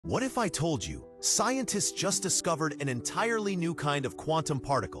What if I told you scientists just discovered an entirely new kind of quantum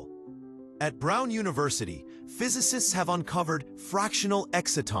particle? At Brown University, physicists have uncovered fractional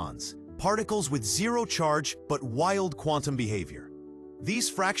excitons, particles with zero charge but wild quantum behavior. These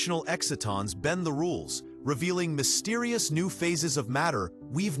fractional excitons bend the rules, revealing mysterious new phases of matter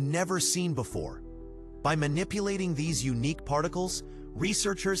we've never seen before. By manipulating these unique particles,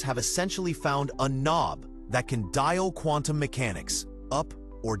 researchers have essentially found a knob that can dial quantum mechanics, up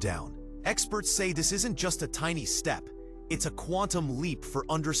or down. Experts say this isn't just a tiny step, it's a quantum leap for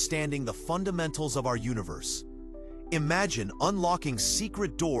understanding the fundamentals of our universe. Imagine unlocking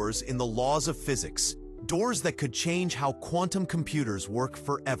secret doors in the laws of physics, doors that could change how quantum computers work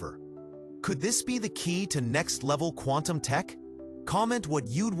forever. Could this be the key to next-level quantum tech? Comment what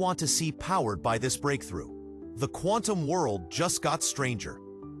you'd want to see powered by this breakthrough. The quantum world just got stranger,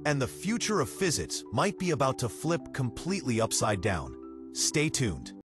 and the future of physics might be about to flip completely upside down. Stay tuned.